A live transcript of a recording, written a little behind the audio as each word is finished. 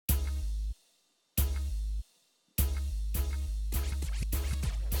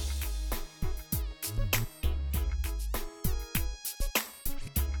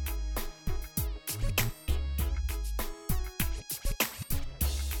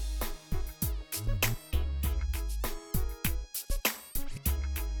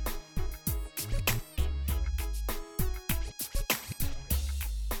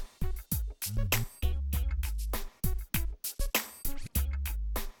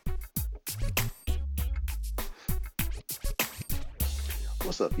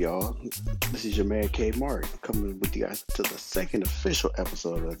What's up, y'all? This is your man K Mark coming with you guys to the second official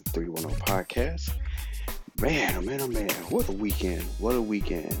episode of the 310 podcast. Man, oh man, oh man, what a weekend! What a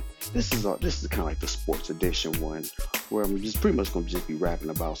weekend! This is kind of like the sports edition one, where I'm just pretty much gonna just be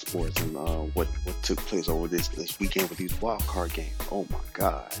rapping about sports and what took place over this weekend with these wild card games. Oh my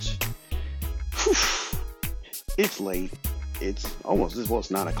gosh, Whew. It's late. It's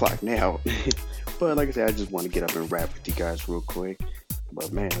 9 o'clock now. But like I said, I just want to get up and rap with you guys real quick.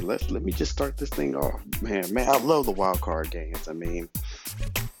 But man, let me just start this thing off. Man, I love the wild card games. I mean,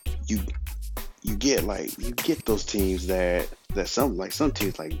 you you get those teams that some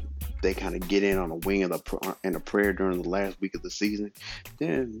teams like they kind of get in on a wing of and a prayer during the last week of the season.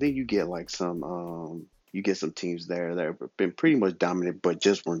 Then you get like you get some teams there that have been pretty much dominant, but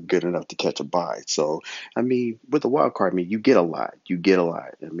just weren't good enough to catch a bye. So, I mean, with the wild card, I mean, you get a lot. You get a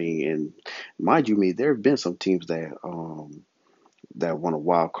lot. I mean, and mind you, me, there have been some teams that won a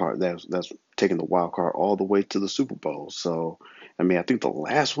wild card that's taking the wild card all the way to the Super Bowl. So, I mean, I think the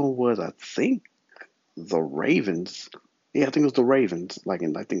last one was the Ravens. Yeah, I think it was the Ravens, like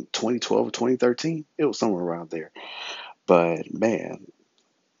in I think 2012 or 2013. It was somewhere around there. But man,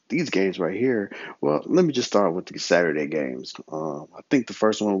 these games right here. Well, let me just start with the Saturday games. I think the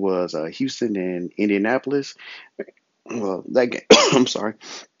first one was Houston and Indianapolis. Well, that game. I'm sorry,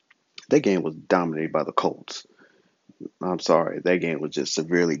 that game was dominated by the Colts. I'm sorry, that game was just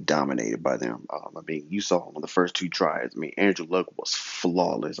severely dominated by them. I mean, you saw on the first two drives. I mean, Andrew Luck was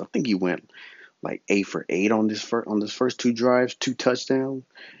flawless. I think he went like 8 for 8 on this first two drives, two touchdowns,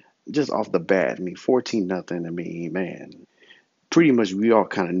 just off the bat. I mean, 14-0. I mean, man, pretty much we all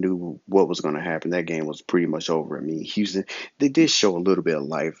kind of knew what was going to happen. That game was pretty much over. I mean, Houston, they did show a little bit of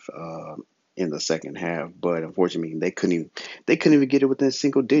life in the second half, but unfortunately, they couldn't even get it within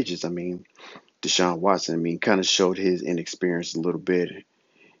single digits. I mean, Deshaun Watson, I mean, kind of showed his inexperience a little bit,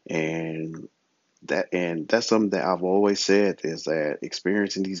 and that's something that I've always said is that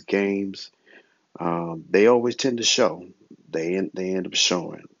experience in these games, they always tend to show. They end up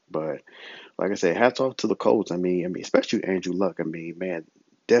showing, but like I said, hats off to the Colts. I mean, especially Andrew Luck. I mean, man,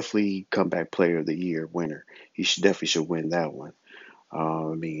 definitely comeback player of the year winner. He should definitely should win that one.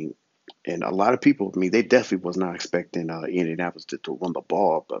 I mean, and a lot of people, I mean, they definitely was not expecting Indianapolis to run the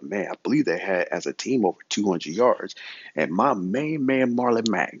ball, but man, I believe they had as a team over 200 yards. And my main man, Marlon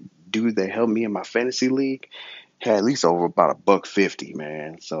Mack, dude that helped me in my fantasy league, had at least over about a buck 50,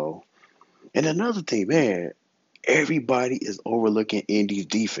 man. So, and another thing, man, everybody is overlooking Indy's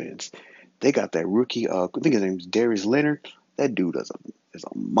defense. They got that rookie, I think his name is Darius Leonard. That dude is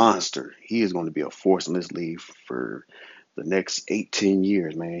a monster. He is going to be a force in this league for the next 8, 10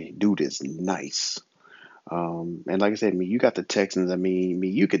 years, man. Dude is nice. And like I said, I mean, you got the Texans. I mean,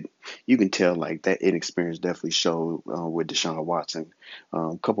 you can tell like that inexperience definitely showed with Deshaun Watson.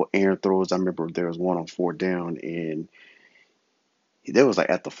 A couple errant throws. I remember there was one on fourth down, and there was like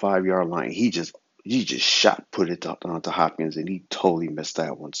at the 5 yard line. He just shot put it to Hopkins, and he totally missed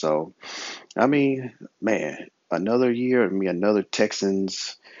that one. So I mean, man, another year. I mean, another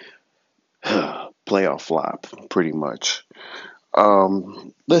Texans playoff flop, pretty much.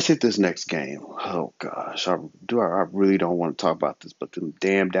 Let's hit this next game. Oh gosh, I really don't want to talk about this, but the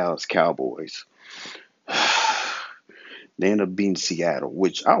damn Dallas Cowboys. They end up beating Seattle,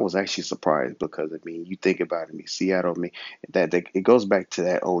 which I was actually surprised because I mean, you think about it, I mean, Seattle, I mean, that it goes back to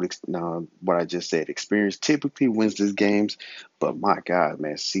that old what I just said. Experience typically wins these games, but my God,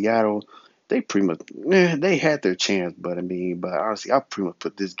 man, Seattle, they pretty much they had their chance, but honestly, I pretty much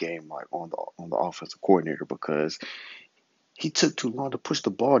put this game like on the offensive coordinator because he took too long to push the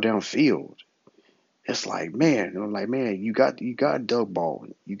ball downfield. It's like, man, I'm like, man, you got Doug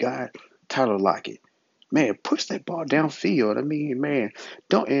Baldwin, you got Tyler Lockett. Man, push that ball downfield. I mean, man,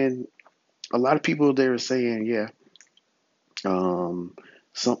 don't. And a lot of people they were saying, yeah. Um,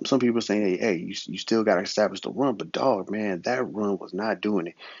 some people are saying, hey, you still got to establish the run, but dog, man, that run was not doing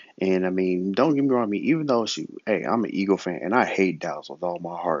it. And I mean, don't get me wrong. I mean, even though hey, I'm an Eagle fan and I hate Dallas with all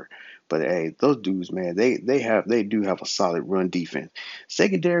my heart, but hey, those dudes, man, they do have a solid run defense.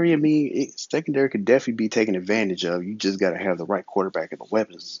 Secondary, I mean, secondary could definitely be taken advantage of. You just got to have the right quarterback and the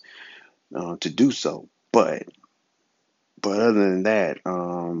weapons to do so. But other than that,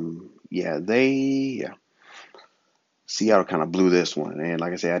 yeah, Seattle kind of blew this one. And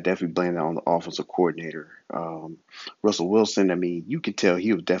like I said, I definitely blame that on the offensive coordinator. Russell Wilson, I mean, you could tell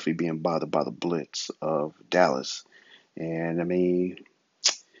he was definitely being bothered by the blitz of Dallas. And I mean,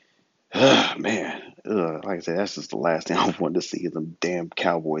 man, like I said, that's just the last thing I wanted to see them damn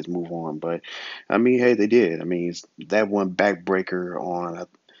Cowboys move on. But I mean, hey, they did. I mean, that one backbreaker on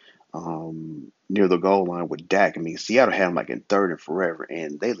near the goal line with Dak. I mean, Seattle had him like in third and forever,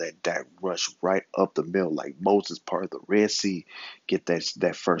 and they let Dak rush right up the middle like Moses part of the Red Sea, get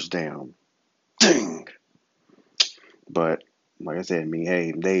that first down. Dang. But like I said, I mean,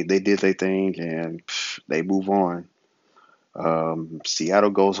 hey, they did their thing and they move on. Seattle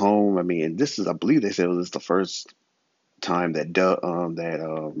goes home. I mean, and this is, I believe they said it was the first time that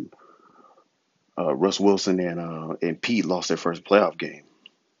Russ Wilson and Pete lost their first playoff game.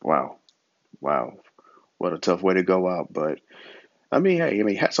 Wow, wow, what a tough way to go out. But I mean, hey, I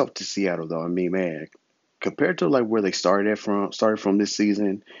mean, hats off to Seattle though. I mean, man, compared to like where they started from this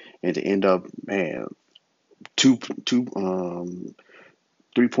season, and to end up, man, two two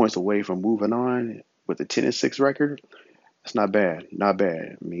 3 points away from moving on with a 10-6 record. That's not bad, not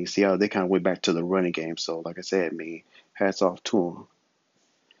bad. I mean, Seattle, they kind of went back to the running game. So, like I said, I mean, hats off to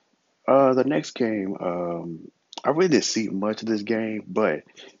them. The next game, I really didn't see much of this game, but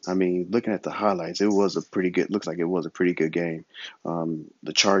I mean, looking at the highlights, it was a pretty good. Looks like it was a pretty good game.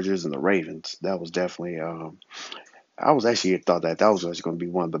 The Chargers and the Ravens. That was definitely. I was actually thought that was actually going to be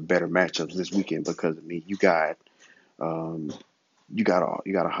one of the better matchups this weekend because I mean, um, you got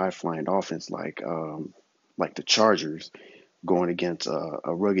a high flying offense like the Chargers going against a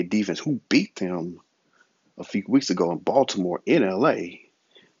rugged defense who beat them a few weeks ago in Baltimore in LA.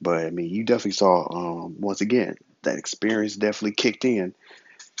 But I mean, you definitely saw once again that experience definitely kicked in,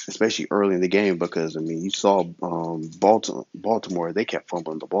 especially early in the game because I mean you saw Baltimore they kept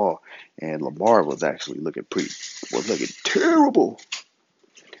fumbling the ball, and Lamar was actually looking terrible.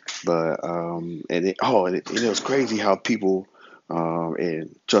 But and it was crazy how people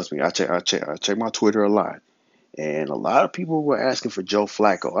and trust me, I check my Twitter a lot, and a lot of people were asking for Joe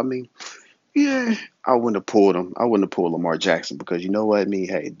Flacco. I mean, yeah, I wouldn't have pulled him. I wouldn't have pulled Lamar Jackson because you know what I mean.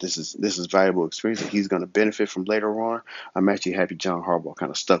 Hey, this is valuable experience that he's going to benefit from later on. I'm actually happy John Harbaugh kind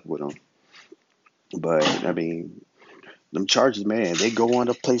of stuck with him. But I mean, them Chargers, man, they go on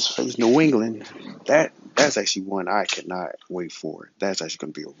to face New England. That's actually one I cannot wait for. That's actually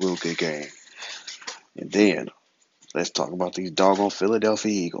going to be a real good game. And then let's talk about these doggone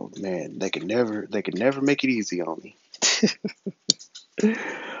Philadelphia Eagles. Man, they can never make it easy on me.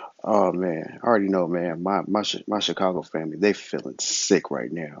 Oh man, I already know, man. My Chicago family, they feeling sick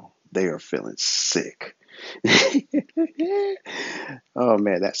right now. They are feeling sick. Oh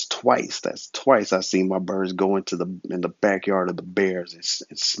man, that's twice. That's twice I seen my birds go into the in the backyard of the Bears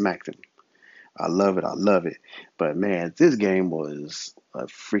and smack them. I love it. I love it. But man, this game was a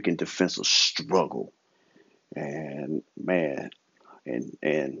freaking defensive struggle. And man, and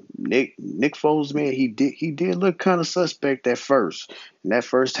Nick Foles, man, he did look kind of suspect at first in that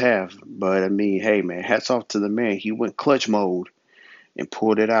first half, but I mean, hey, man, hats off to the man. He went clutch mode and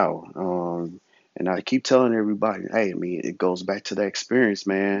pulled it out. And I keep telling everybody, hey, I mean, it goes back to that experience,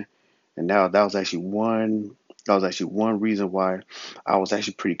 man. And now that was actually one reason why I was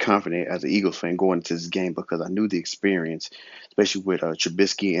actually pretty confident as an Eagles fan going into this game because I knew the experience, especially with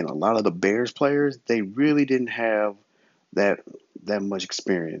Trubisky and a lot of the Bears players. They really didn't have that that much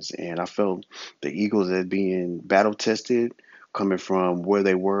experience, and I felt the Eagles as being battle tested, coming from where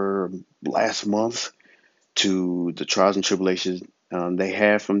they were last month to the trials and tribulations they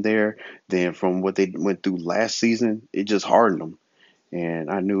had from there. Then from what they went through last season, it just hardened them. And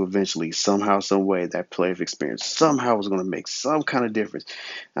I knew eventually, somehow, some way, that playoff experience somehow was going to make some kind of difference.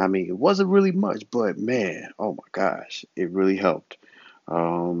 I mean, it wasn't really much, but man, oh my gosh, it really helped.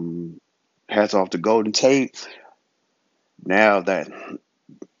 Um, Hats off to Golden Tate. Now that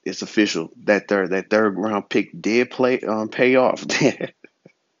it's official. That third round pick did pay off.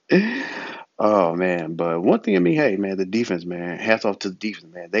 Oh man, but one thing I mean, hey man, the defense, man, hats off to the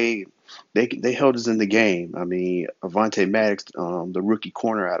defense, man. They held us in the game. I mean, Avante Maddox, the rookie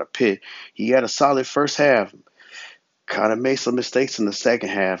corner out of Pitt, he had a solid first half. Kind of made some mistakes in the second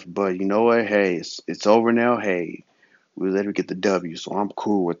half, but you know what? Hey, it's over now. Hey, we let him get the W, so I'm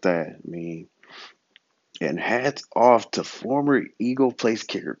cool with that. I mean, and hats off to former Eagle place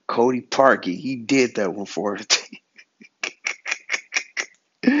kicker Cody Parkey. He did that one for us.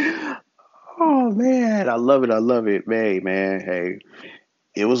 Oh man, I love it. I love it. Hey man, hey,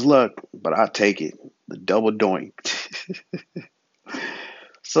 it was luck, but I take it. The double doink.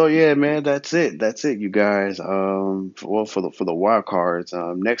 So yeah, man, that's it. That's it, you guys. Well, for the wild cards.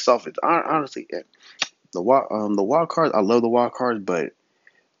 Next off, it's honestly the wild cards. I love the wild cards, but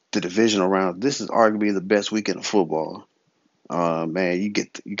the divisional round. This is arguably the best weekend of football. Man, you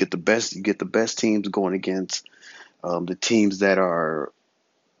get the best teams going against the teams that are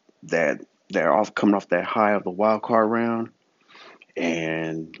off coming off that high of the wild card round,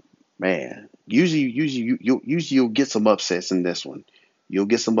 and man, usually you'll get some upsets in this one. You'll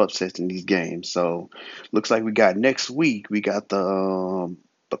get some upsets in these games. So looks like we got next week. We got the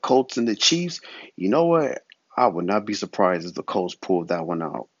Colts and the Chiefs. You know what? I would not be surprised if the Colts pulled that one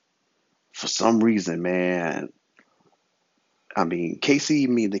out. For some reason, man. I mean, the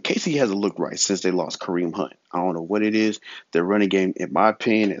KC hasn't looked right since they lost Kareem Hunt. I don't know what it is. Their running game, in my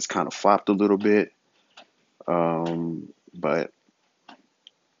opinion, has kind of flopped a little bit. But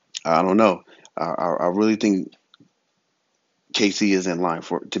I don't know. I really think KC is in line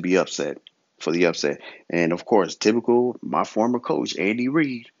for the upset. And of course, typical my former coach Andy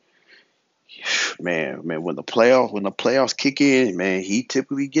Reid. Man, when the playoffs kick in, man, he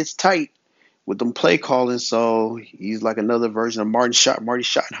typically gets tight with them play calling. So he's like another version of Marty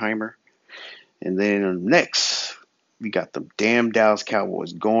Schottenheimer. And then next, we got the damn Dallas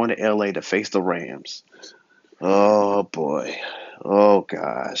Cowboys going to LA to face the Rams. Oh boy. Oh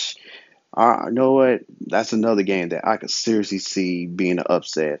gosh. You know what? That's another game that I could seriously see being an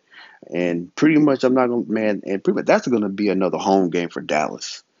upset. And pretty much I'm not gonna man and pretty much that's gonna be another home game for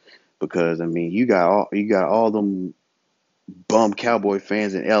Dallas. Because I mean you got all them bum Cowboy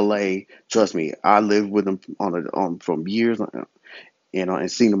fans in LA. Trust me, I lived with them on from years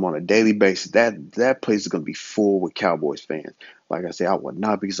and seen them on a daily basis. That place is gonna be full with Cowboys fans. Like I said, I would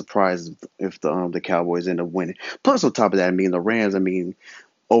not be surprised if the Cowboys end up winning. Plus, on top of that, I mean the Rams. I mean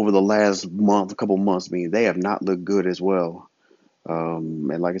over the last month, a couple months, I mean they have not looked good as well.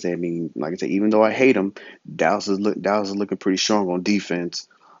 And like I said, even though I hate them, Dallas is looking pretty strong on defense.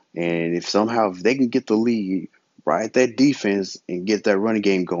 And if they can get the lead, right, that defense and get that running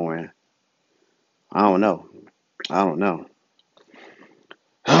game going, I don't know. I don't know.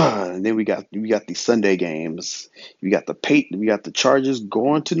 And then we got these Sunday games. We got the Chargers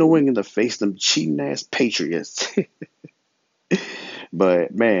going to New England to face them cheating ass Patriots.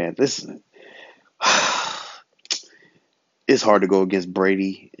 But man, this it's hard to go against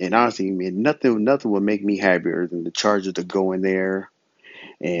Brady. And honestly, man, nothing would make me happier than the Chargers to go in there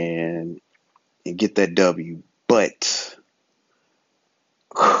and get that W. But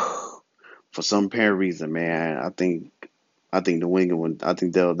for some apparent reason, man, I think New England. I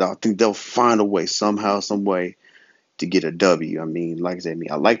think they'll find a way somehow, some way to get a W. I mean, like I said,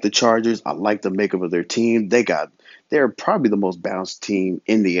 I like the Chargers. I like the makeup of their team. They're probably the most balanced team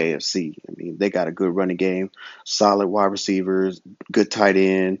in the AFC. I mean, they got a good running game, solid wide receivers, good tight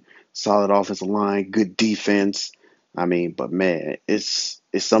end, solid offensive line, good defense. I mean, but man, it's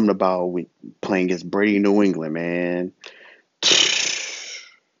something about playing against Brady in New England, man.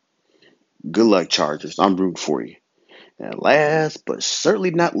 Good luck, Chargers. I'm rooting for you. And last but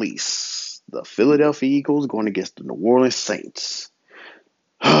certainly not least, the Philadelphia Eagles going against the New Orleans Saints.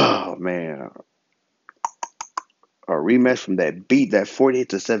 Oh man, a rematch from that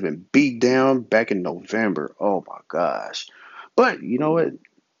 48-7 beat down back in November. Oh my gosh. But you know what?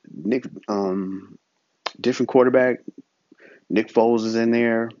 Nick different quarterback. Nick Foles is in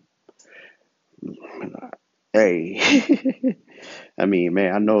there. Hey. I mean,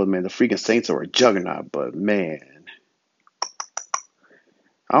 man, I know man, the freaking Saints are a juggernaut, but man,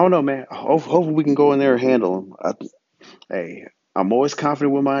 I don't know, man. Hopefully we can go in there and handle them. Hey, I'm always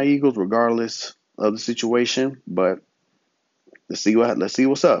confident with my Eagles regardless of the situation, but let's see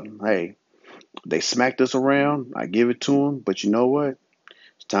what's up. Hey, they smacked us around. I give it to them, but you know what?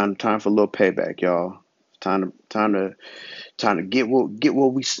 It's time for a little payback, y'all. It's time to get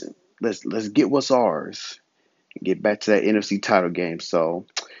what we let's get what's ours. Get back to that NFC title game. So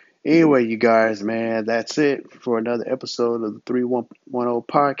anyway, you guys, man, that's it for another episode of the 3110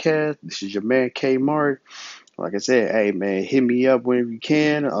 podcast. This is your man K Mark. Like I said, hey man, hit me up whenever you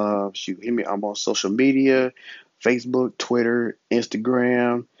can. Hit me. I'm on social media, Facebook, Twitter,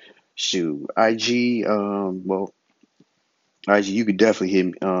 Instagram, IG. IG, you could definitely hit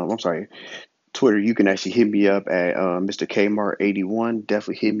me. I'm sorry, Twitter. You can actually hit me up at Mr. Kmart81.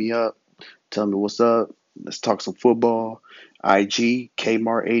 Definitely hit me up. Tell me what's up. Let's talk some football. IG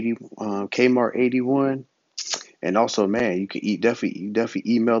Kmart81. And also, man, you definitely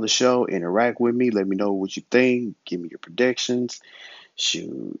email the show, interact with me, let me know what you think, give me your predictions.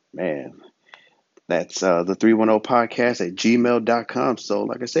 Shoot, man. That's the 310 podcast at gmail.com. So,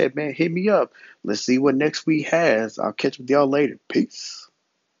 like I said, man, hit me up. Let's see what next week has. I'll catch with y'all later. Peace.